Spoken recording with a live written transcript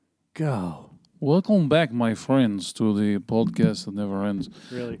go. Welcome back, my friends, to the podcast that never ends.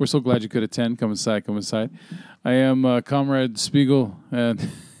 Really? We're so glad you could attend. Come inside, come inside. I am Comrade Spiegel, and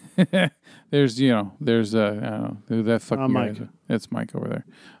there's I don't know, who that fucking guy Mike. is. That's Mike over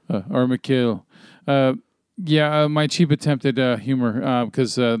there. Or Mikhail. My cheap attempt at humor,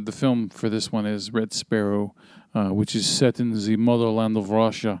 because the film for this one is Red Sparrow, which is set in the motherland of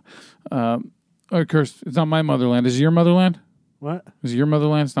Russia. Of course, it's not my motherland. Is it your motherland? What? Is it your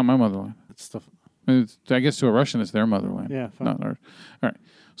motherland? It's not my motherland. It's stuff. I guess to a Russian, it's their motherland. Yeah, fine. Not ours. All right.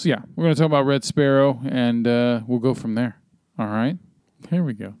 So, yeah, we're going to talk about Red Sparrow, and we'll go from there. All right? Here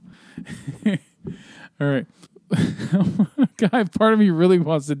we go. All right. God, part of me really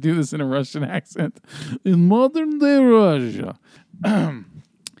wants to do this in a Russian accent. In modern-day Russia.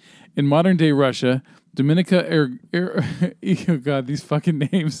 In modern-day Russia, Dominika oh, God, these fucking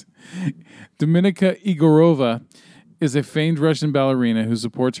names. Dominika Egorova is a famed Russian ballerina who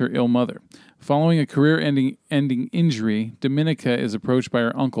supports her ill mother. Following a career-ending injury, Dominika is approached by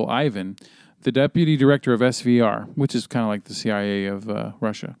her uncle Ivan, the deputy director of SVR, which is kind of like the CIA of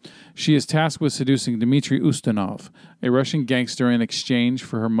Russia. She is tasked with seducing Dmitry Ustinov, a Russian gangster, in exchange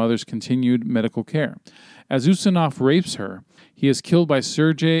for her mother's continued medical care. As Ustinov rapes her, he is killed by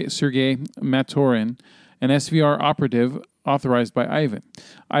Sergei Matorin, an SVR operative authorized by Ivan.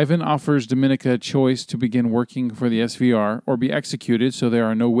 Ivan offers Dominika a choice to begin working for the SVR or be executed so there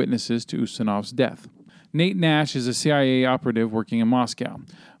are no witnesses to Ustinov's death. Nate Nash is a CIA operative working in Moscow.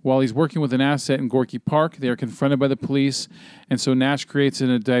 While he's working with an asset in Gorky Park, they are confronted by the police, and so Nash creates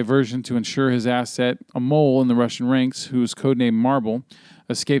a diversion to ensure his asset, a mole in the Russian ranks, whose codename Marble,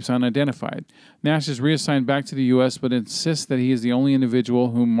 escapes unidentified. Nash is reassigned back to the U.S., but insists that he is the only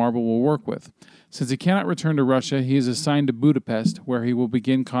individual whom Marble will work with. Since he cannot return to Russia, he is assigned to Budapest, where he will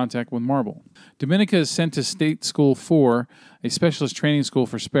begin contact with Marble. Dominika is sent to State School 4, a specialist training school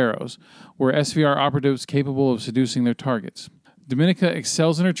for sparrows, where SVR operatives capable of seducing their targets. Dominika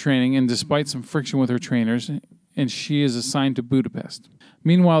excels in her training, and despite some friction with her trainers, and she is assigned to Budapest.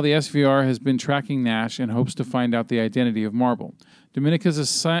 Meanwhile, the SVR has been tracking Nash and hopes to find out the identity of Marble. Dominika's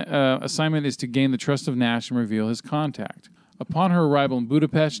assignment is to gain the trust of Nash and reveal his contact. Upon her arrival in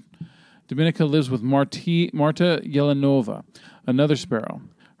Budapest, Dominika lives with Marta Yelenova, another sparrow.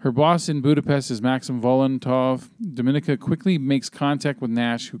 Her boss in Budapest is Maxim Volantov. Dominika quickly makes contact with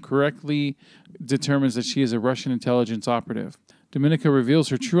Nash, who correctly determines that she is a Russian intelligence operative. Dominika reveals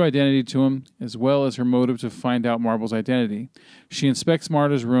her true identity to him, as well as her motive to find out Marble's identity. She inspects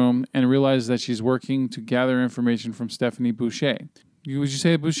Marta's room and realizes that she's working to gather information from Stephanie Boucher. Would you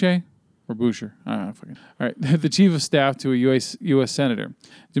say Boucher? Or Boucher. I don't know. Fucking. All right. The chief of staff to a U.S. senator.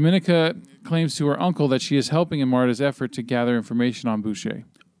 Dominika claims to her uncle that she is helping in Marta's effort to gather information on Boucher.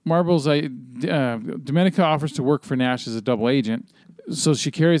 Dominika offers to work for Nash as a double agent, so she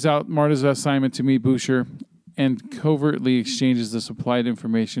carries out Marta's assignment to meet Boucher and covertly exchanges the supplied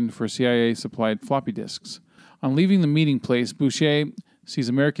information for CIA-supplied floppy disks. On leaving the meeting place, Boucher sees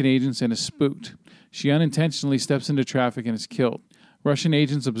American agents and is spooked. She unintentionally steps into traffic and is killed. Russian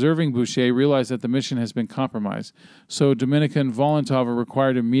agents observing Boucher realize that the mission has been compromised, so Dominika and Volantov are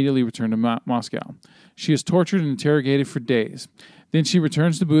required to immediately return to Moscow. She is tortured and interrogated for days. Then she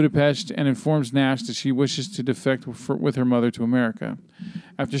returns to Budapest and informs Nash that she wishes to defect with her mother to America.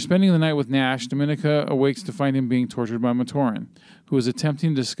 After spending the night with Nash, Dominika awakes to find him being tortured by Matorin, who is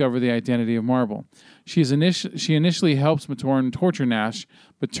attempting to discover the identity of Marble. She initially helps Matorin torture Nash,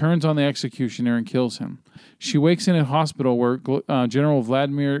 but turns on the executioner and kills him. She wakes in a hospital where General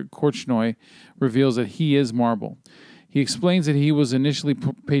Vladimir Korchnoi reveals that he is Marble. He explains that he was initially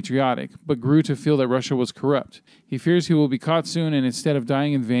patriotic, but grew to feel that Russia was corrupt. He fears he will be caught soon, and instead of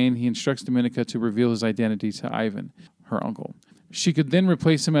dying in vain, he instructs Dominika to reveal his identity to Ivan, her uncle. She could then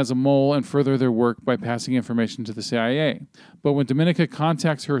replace him as a mole and further their work by passing information to the CIA. But when Dominika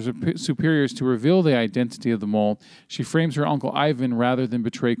contacts her superiors to reveal the identity of the mole, she frames her uncle Ivan rather than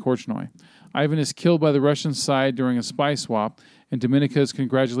betray Korchnoi. Ivan is killed by the Russian side during a spy swap, and Dominika is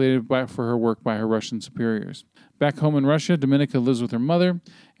congratulated for her work by her Russian superiors. Back home in Russia, Dominika lives with her mother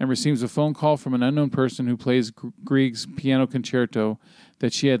and receives a phone call from an unknown person who plays Grieg's piano concerto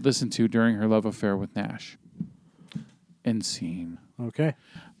that she had listened to during her love affair with Nash. End scene. Okay.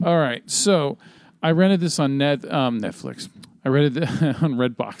 All right. So I rented this on Netflix. I rented it on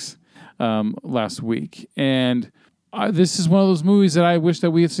Redbox last week. And this is one of those movies that I wish that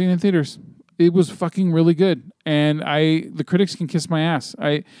we had seen in theaters. It was fucking really good. And the critics can kiss my ass.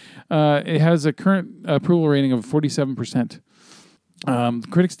 It has a current approval rating of 47%. The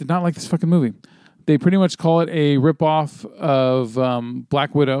critics did not like this fucking movie. They pretty much call it a ripoff of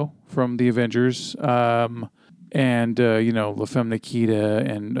Black Widow from the Avengers. and La Femme Nikita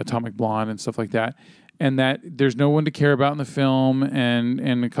and Atomic Blonde and stuff like that, and that there's no one to care about in the film,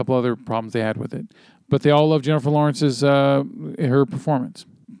 and a couple other problems they had with it. But they all love Jennifer Lawrence's her performance.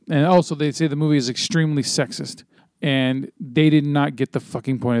 And also, they say the movie is extremely sexist. And they did not get the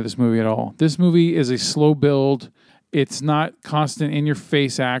fucking point of this movie at all. This movie is a slow build. It's not constant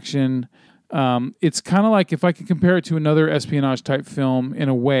in-your-face action. It's kind of like, if I could compare it to another espionage-type film in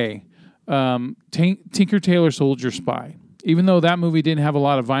a way, Tinker Tailor Soldier Spy. Even though that movie didn't have a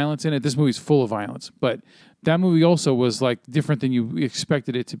lot of violence in it, this movie's full of violence. But that movie also was like different than you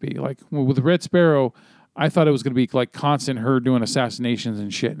expected it to be. Like with Red Sparrow, I thought it was going to be like constant her doing assassinations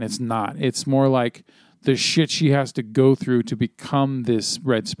and shit, and it's not. It's more like the shit she has to go through to become this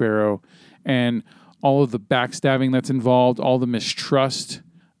Red Sparrow, and all of the backstabbing that's involved, all the mistrust,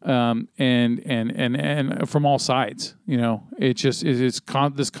 and from all sides. It just is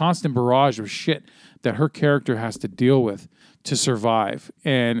this constant barrage of shit that her character has to deal with to survive.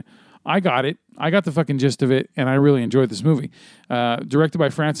 And I got it. I got the fucking gist of it, and I really enjoyed this movie. Directed by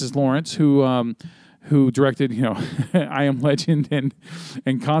Francis Lawrence, who directed, I Am Legend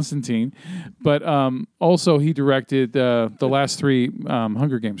and Constantine, but also he directed the last 3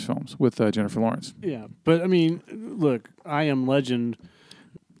 Hunger Games films with Jennifer Lawrence. Yeah, but I mean, look, I Am Legend,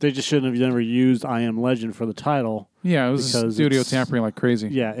 they just shouldn't have never used I Am Legend for the title. Yeah, it was studio tampering like crazy.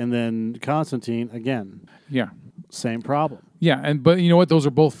 Yeah, and then Constantine, again. Yeah. Same problem. Yeah, but you know what? Those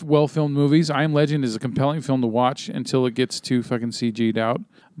are both well-filmed movies. I Am Legend is a compelling film to watch until it gets too fucking CG'd out.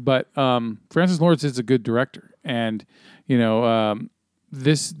 But Francis Lawrence is a good director. And,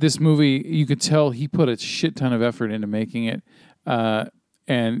 this movie, you could tell he put a shit ton of effort into making it.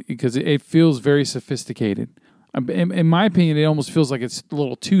 And because it feels very sophisticated. In my opinion, it almost feels like it's a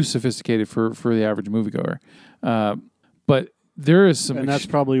little too sophisticated for the average moviegoer. But there is some... And that's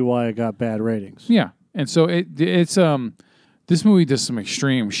probably why it got bad ratings. Yeah. And so it's this movie does some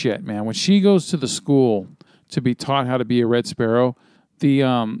extreme shit, man. When she goes to the school to be taught how to be a Red Sparrow, the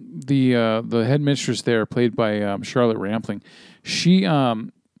headmistress there, played by Charlotte Rampling, she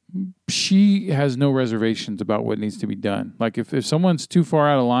has no reservations about what needs to be done. Like if someone's too far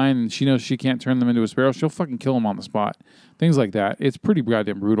out of line and she knows she can't turn them into a sparrow, she'll fucking kill them on the spot. Things like that. It's pretty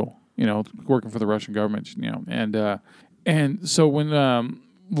goddamn brutal. Working for the Russian government. And so when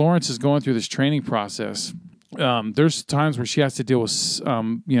Lawrence is going through this training process, there's times where she has to deal with,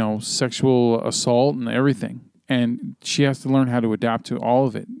 sexual assault and everything. And she has to learn how to adapt to all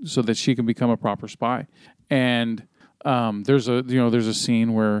of it so that she can become a proper spy. And there's a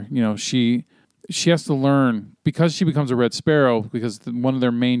scene where, she has to learn, because she becomes a Red Sparrow, because one of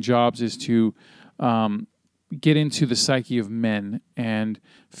their main jobs is to get into the psyche of men and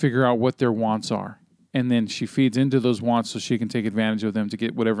figure out what their wants are. And then she feeds into those wants so she can take advantage of them to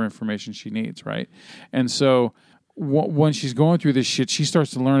get whatever information she needs, right? And so when she's going through this shit, she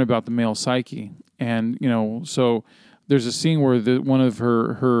starts to learn about the male psyche. And, so there's a scene where one of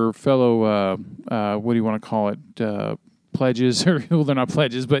her fellow, what do you want to call it, pledges, or well, they're not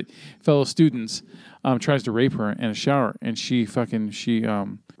pledges, but fellow students, tries to rape her in a shower. And she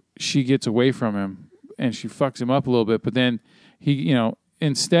gets away from him and she fucks him up a little bit. But then he,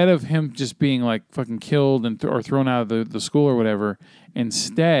 instead of him just being like fucking killed or thrown out of the school or whatever,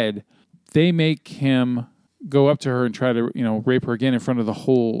 instead they make him go up to her and try to rape her again in front of the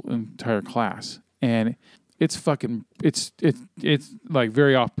whole entire class, and it's like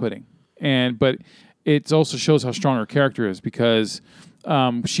very off-putting, but it also shows how strong her character is because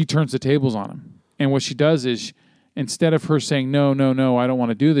she turns the tables on him, and what she does is instead of her saying no, I don't want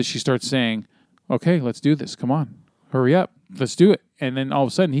to do this, she starts saying, okay, let's do this, come on, hurry up, let's do it. And then all of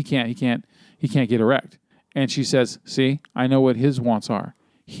a sudden he can't get erect. And she says, see, I know what his wants are.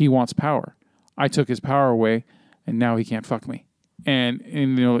 He wants power. I took his power away and now he can't fuck me. And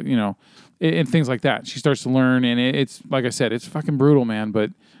things like that. She starts to learn, and it's like I said, it's fucking brutal, man,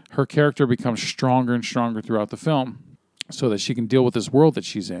 but her character becomes stronger and stronger throughout the film so that she can deal with this world that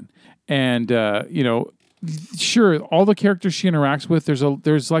she's in. And sure, all the characters she interacts with, there's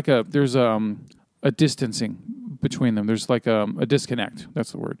a distancing between them. There's like a disconnect.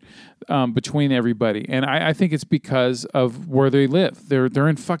 That's the word between everybody, and I think it's because of where they live. They're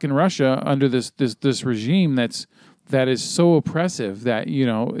in fucking Russia under this regime that is so oppressive that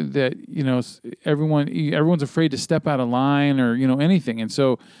everyone's afraid to step out of line or anything, and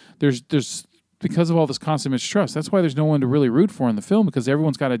so there's because of all this constant mistrust. That's why there's no one to really root for in the film, because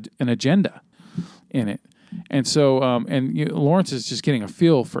everyone's got an agenda in it. And so, Lawrence is just getting a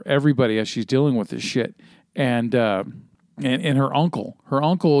feel for everybody as she's dealing with this shit. And her uncle,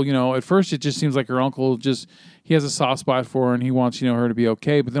 at first it just seems like her uncle he has a soft spot for her and he wants, her to be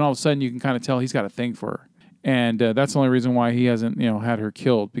okay. But then all of a sudden you can kind of tell he's got a thing for her. And that's the only reason why he hasn't, had her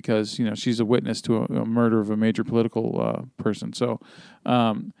killed, because, she's a witness to a murder of a major political person. So,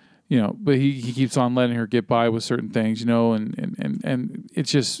 but he keeps on letting her get by with certain things, and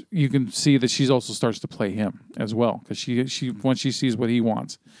it's just, you can see that she also starts to play him as well, because she once she sees what he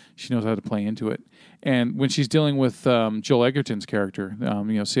wants, she knows how to play into it. And when she's dealing with Joel Edgerton's character,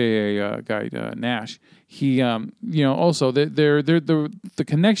 C.I.A. guy Nash, he, also the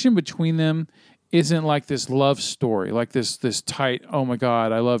connection between them isn't like this love story, like this tight, oh my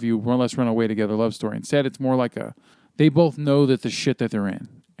God, I love you, let's run away together love story. Instead, it's more like they both know that the shit that they're in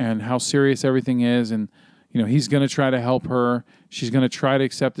and how serious everything is, and he's going to try to help her, she's going to try to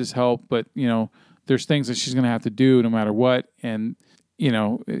accept his help, but there's things that she's going to have to do no matter what, and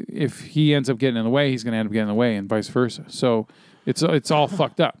if he ends up getting in the way, he's going to end up getting in the way, and vice versa. So it's all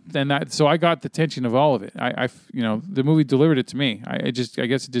fucked up. And so I got the tension of all of it. The movie delivered it to me. I guess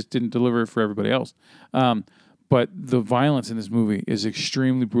it just didn't deliver it for everybody else. But the violence in this movie is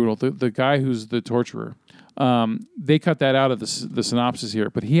extremely brutal. The guy who's the torturer, they cut that out of the synopsis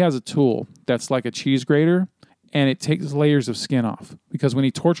here, but he has a tool that's like a cheese grater, and it takes layers of skin off, because when he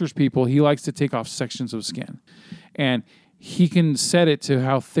tortures people, he likes to take off sections of skin, and he can set it to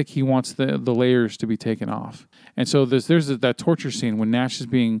how thick he wants the layers to be taken off. And so there's that torture scene when Nash is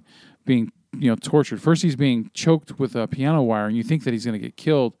being tortured. First, he's being choked with a piano wire, and you think that he's going to get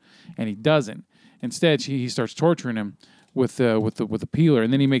killed, and he doesn't. Instead, he starts torturing him with the peeler,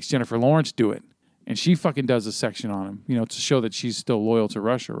 and then he makes Jennifer Lawrence do it, and she fucking does a section on him, to show that she's still loyal to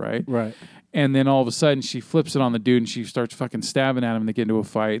Russia, right? Right. And then all of a sudden, she flips it on the dude, and she starts fucking stabbing at him, and they get into a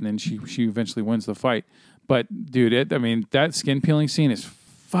fight, and then she eventually wins the fight. But dude, that skin peeling scene is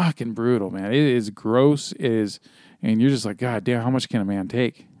fucking brutal, man. It is gross. It is, and you're just like, God damn, how much can a man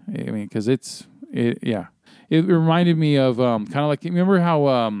take? Because it reminded me of kind of like, remember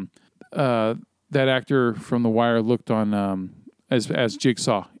how that actor from The Wire looked on as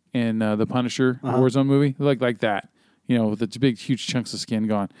Jigsaw in the Punisher Warzone movie, like that, with the big huge chunks of skin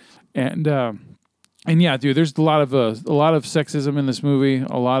gone, and yeah, dude, there's a lot of sexism in this movie,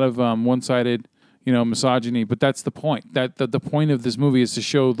 a lot of one-sided, misogyny, but that's the point. That the point of this movie is to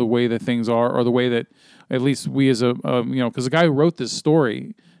show the way that things are, or the way that at least we as because the guy who wrote this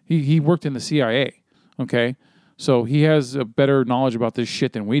story, he worked in the CIA, okay? So he has a better knowledge about this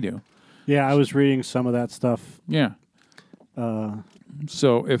shit than we do. Yeah, I was reading some of that stuff. Yeah.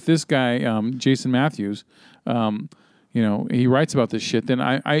 So if this guy, Jason Matthews, he writes about this shit, then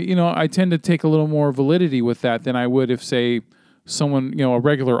I tend to take a little more validity with that than I would if, say, someone, a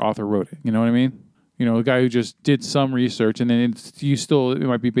regular author wrote it. You know what I mean? A guy who just did some research, and then it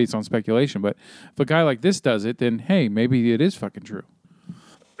might be based on speculation. But if a guy like this does it, then hey, maybe it is fucking true.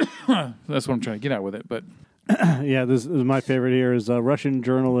 That's what I'm trying to get at with it. But yeah, this is my favorite here is a Russian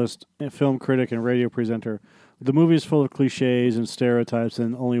journalist, film critic, and radio presenter. The movie is full of cliches and stereotypes,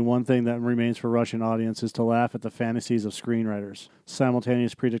 and only one thing that remains for Russian audience is to laugh at the fantasies of screenwriters.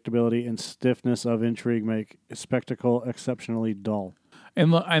 Simultaneous predictability and stiffness of intrigue make a spectacle exceptionally dull.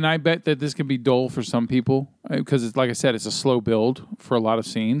 And I bet that this can be dull for some people, because it's, like I said, it's a slow build for a lot of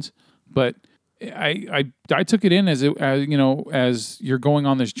scenes. But I took it in as you're going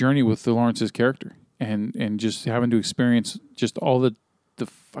on this journey with Lawrence's character, and just having to experience just all the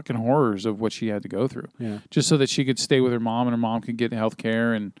fucking horrors of what she had to go through. Yeah. Just so that she could stay with her mom, and her mom could get health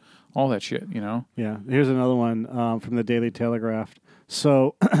care and all that shit, Yeah. Here's another one from the Daily Telegraph.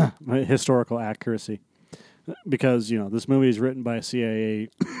 So, historical accuracy. Because, this movie is written by a CIA,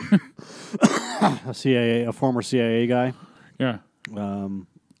 a former CIA guy. Yeah.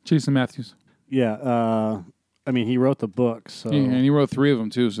 Jason Matthews. Yeah. He wrote the book. So. Yeah, and he wrote 3 of them,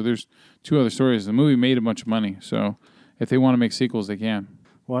 too. So there's 2 other stories. The movie made a bunch of money. So if they want to make sequels, they can.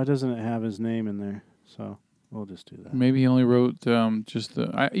 Why doesn't it have his name in there? So we'll just do that. Maybe he only wrote just the...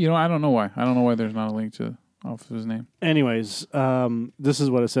 I don't know why. I don't know why there's not a link to off of his name. Anyways, this is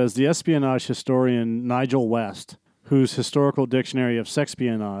what it says. The espionage historian Nigel West, whose historical dictionary of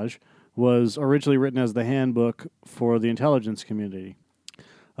sexpionage was originally written as the handbook for the intelligence community,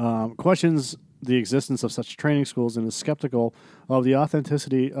 questions the existence of such training schools and is skeptical of the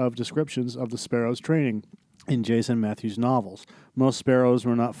authenticity of descriptions of the Sparrow's training in Jason Matthews' novels. Most Sparrows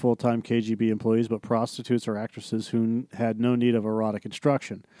were not full-time KGB employees, but prostitutes or actresses who had no need of erotic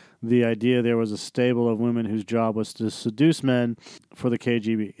instruction. The idea there was a stable of women whose job was to seduce men for the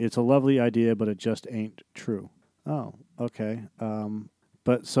KGB. It's a lovely idea, but it just ain't true. Oh, okay.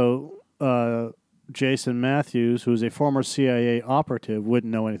 Jason Matthews, who's a former CIA operative,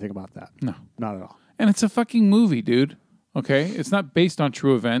 wouldn't know anything about that. No. Not at all. And it's a fucking movie, dude. Okay? It's not based on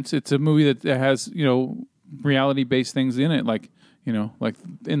true events. It's a movie that has, reality-based things in it. Like, You know, like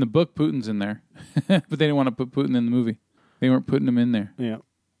in the book, Putin's in there, but they didn't want to put Putin in the movie. They weren't putting him in there. Yeah.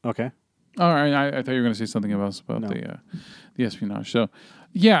 Okay. All right. I thought you were going to say something about No. the espionage. So,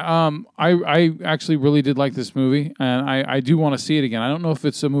 yeah, I actually really did like this movie, and I do want to see it again. I don't know if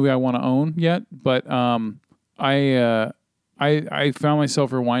it's a movie I want to own yet, but I found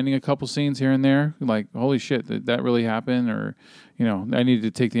myself rewinding a couple scenes here and there, like, holy shit, did that really happen? Or, you know, I needed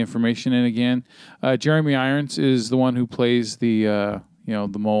to take the information in again. Jeremy Irons is the one who plays the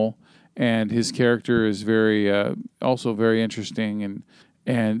mole, and his character is also very interesting,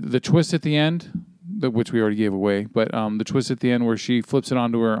 and the twist at the end, which we already gave away, but the twist at the end where she flips it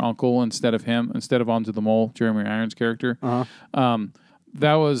onto her uncle instead of onto the mole, Jeremy Irons' character.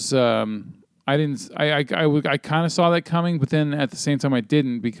 That was I kind of saw that coming, but then at the same time I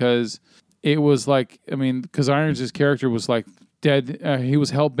didn't, because it was like, because Irons' character was like dead. He was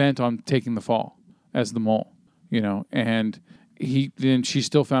hell bent on taking the fall as the mole, you know, and she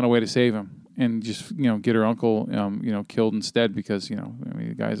still found a way to save him and just, you know, get her uncle, killed instead, because, you know,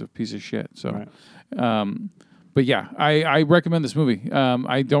 the guy's a piece of shit. So, right. But yeah, I recommend this movie.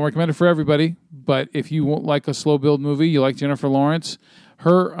 I don't recommend it for everybody, but if you like a slow build movie, you like Jennifer Lawrence,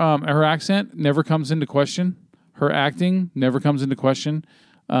 her accent never comes into question. Her acting never comes into question.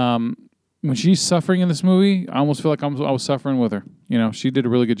 When she's suffering in this movie, I almost feel like I was suffering with her. You know, she did a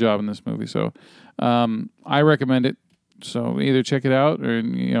really good job in this movie. So I recommend it. So either check it out or,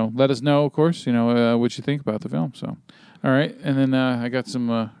 you know, let us know, of course, you know, what you think about the film. So, all right. And then I got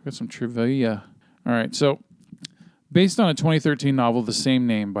some trivia. All right. So based on a 2013 novel, the same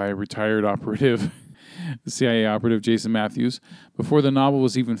name by a retired operative, the CIA operative Jason Matthews, before the novel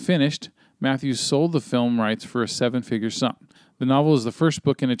was even finished, Matthews sold the film rights for a 7-figure sum. The novel is the first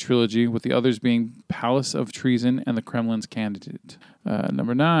book in a trilogy, with the others being Palace of Treason and The Kremlin's Candidate.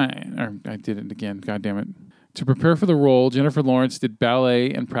 Number 9. I did it again. God damn it. To prepare for the role, Jennifer Lawrence did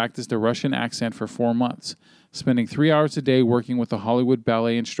ballet and practiced a Russian accent for 4 months, spending 3 hours a day working with the Hollywood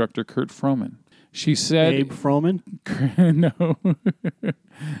ballet instructor Kurt Froman. She said... Abe Froman? No.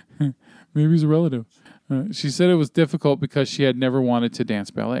 Maybe he's a relative. She said it was difficult because she had never wanted to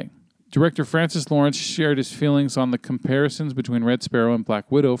dance ballet. Director Francis Lawrence shared his feelings on the comparisons between Red Sparrow and Black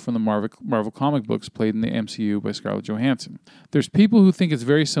Widow from the Marvel comic books played in the MCU by Scarlett Johansson. There's people who think it's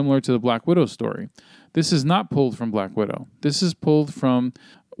very similar to the Black Widow story. This is not pulled from Black Widow. This is pulled from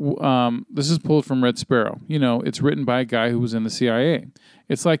Red Sparrow. You know, it's written by a guy who was in the CIA.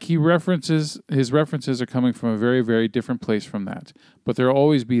 It's like his references are coming from a very, very different place from that. But there'll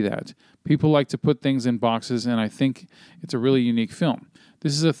always be that. People like to put things in boxes, and I think it's a really unique film.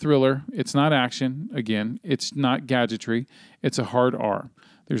 This is a thriller. It's not action. Again, it's not gadgetry. It's a hard R.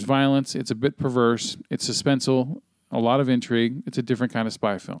 There's violence. It's a bit perverse. It's suspenseful. A lot of intrigue. It's a different kind of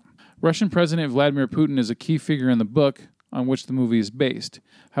spy film. Russian President Vladimir Putin is a key figure in the book on which the movie is based.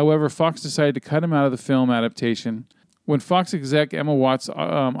 However, Fox decided to cut him out of the film adaptation. When Fox exec Emma Watts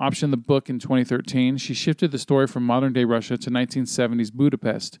optioned the book in 2013, she shifted the story from modern-day Russia to 1970s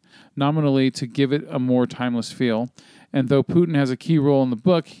Budapest, nominally to give it a more timeless feel. And though Putin has a key role in the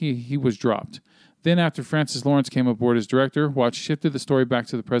book, he was dropped. Then, after Francis Lawrence came aboard as director, Watts shifted the story back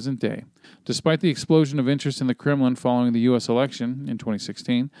to the present day. Despite the explosion of interest in the Kremlin following the U.S. election in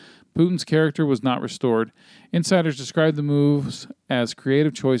 2016, Putin's character was not restored. Insiders described the moves as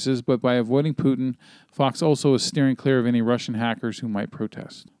creative choices, but by avoiding Putin, Fox also is steering clear of any Russian hackers who might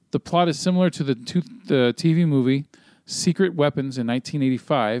protest. The plot is similar to the TV movie Secret Weapons in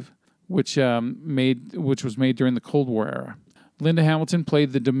 1985, which was made during the Cold War era. Linda Hamilton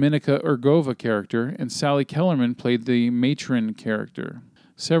played the Dominika Egorova character, and Sally Kellerman played the matron character.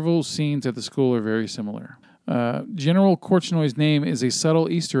 Several scenes at the school are very similar. General Korchnoy's name is a subtle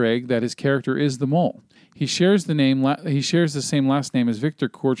Easter egg that his character is the mole. He shares the same last name as Viktor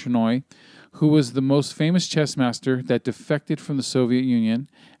Korchnoy, who was the most famous chess master that defected from the Soviet Union,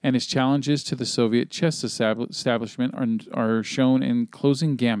 and his challenges to the Soviet chess establishment are shown in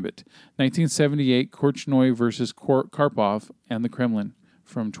Closing Gambit, 1978, Korchnoy versus Karpov and the Kremlin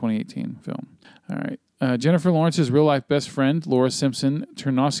from 2018 film. All right. Jennifer Lawrence's real-life best friend, Laura Simpson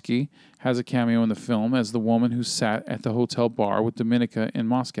Ternosky, has a cameo in the film as the woman who sat at the hotel bar with Dominika in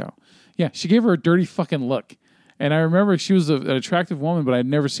Moscow. Yeah, she gave her a dirty fucking look. And I remember she was an attractive woman, but I'd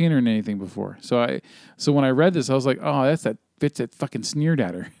never seen her in anything before. So when I read this, I was like, oh, that's that bitch that fucking sneered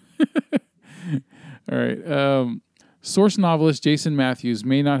at her. All right. Source novelist Jason Matthews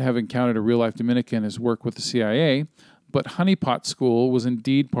may not have encountered a real-life Dominika in his work with the CIA, but Honeypot School was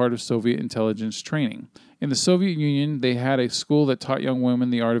indeed part of Soviet intelligence training. In the Soviet Union, they had a school that taught young women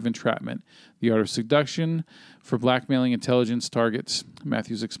the art of entrapment, the art of seduction for blackmailing intelligence targets,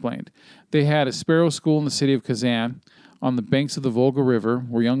 Matthews explained. They had a Sparrow School in the city of Kazan. on the banks of the Volga River,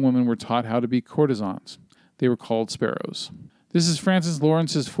 where young women were taught how to be courtesans. They were called sparrows. This is Francis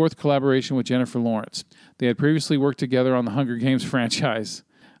Lawrence's fourth collaboration with Jennifer Lawrence. They had previously worked together on the Hunger Games franchise.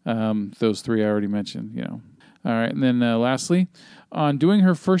 Those three I already mentioned, All right, and then lastly, on doing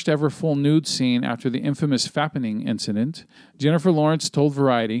her first ever full nude scene after the infamous fappening incident, Jennifer Lawrence told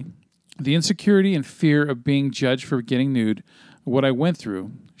Variety, "The insecurity and fear of being judged for getting nude, what I went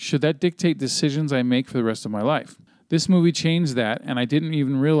through, should that dictate decisions I make for the rest of my life? This movie changed that, and I didn't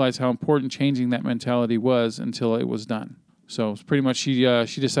even realize how important changing that mentality was until it was done." So it's pretty much she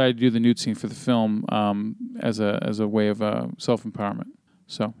decided to do the nude scene for the film as a way of self-empowerment.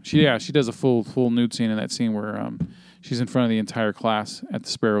 So she does a full nude scene in that scene where she's in front of the entire class at the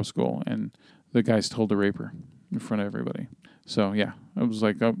Sparrow School, and the guy's told to rape her in front of everybody. So yeah, I was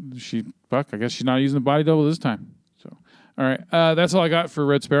like, I guess she's not using the body double this time. So all right, that's all I got for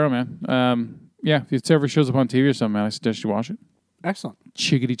Red Sparrow, man. If it ever shows up on TV or something, man, I suggest you watch it. Excellent.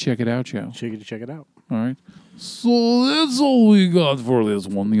 Chickadee, check it out, Joe. Chickadee, check it out. All right. So that's all we got for this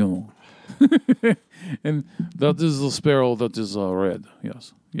one, And that is the sparrow that is red.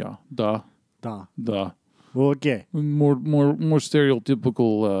 Yes. Yeah. Da. Okay. More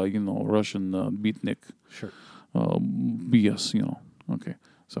stereotypical, Russian beatnik. Sure. BS, Okay.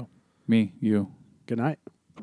 So, me, you. Good night.